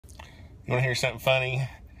You want to hear something funny?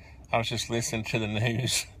 I was just listening to the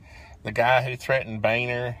news. The guy who threatened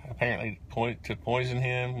Boehner, apparently to poison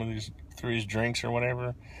him through his drinks or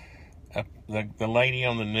whatever, the lady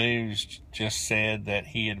on the news just said that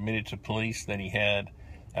he admitted to police that he had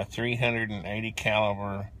a 380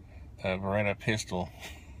 caliber Beretta pistol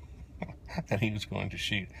that he was going to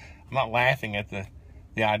shoot. I'm not laughing at the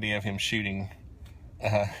idea of him shooting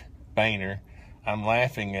Boehner. I'm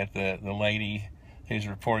laughing at the lady who's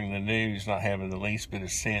reporting the news not having the least bit of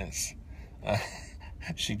sense.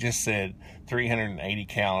 She just said 380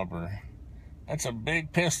 caliber. That's a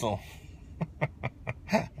big pistol.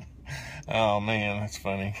 Oh man, that's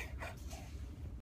funny.